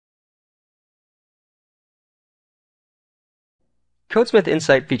CodeSmith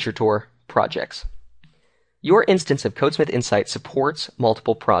Insight Feature Tour Projects. Your instance of CodeSmith Insight supports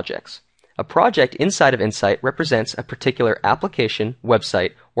multiple projects. A project inside of Insight represents a particular application,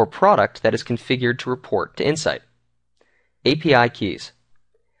 website, or product that is configured to report to Insight. API keys.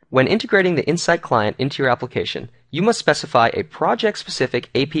 When integrating the Insight client into your application, you must specify a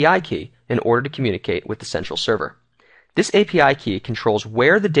project-specific API key in order to communicate with the central server. This API key controls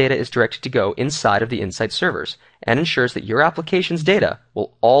where the data is directed to go inside of the Insight servers and ensures that your application's data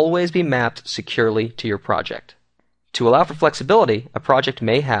will always be mapped securely to your project. To allow for flexibility, a project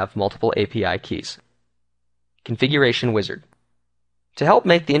may have multiple API keys. Configuration Wizard. To help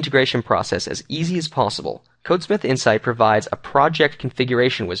make the integration process as easy as possible, CodeSmith Insight provides a project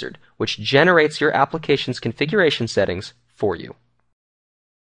configuration wizard, which generates your application's configuration settings for you.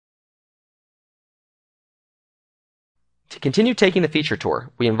 To continue taking the feature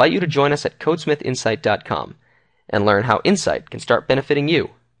tour, we invite you to join us at CodeSmithInsight.com and learn how Insight can start benefiting you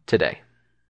today.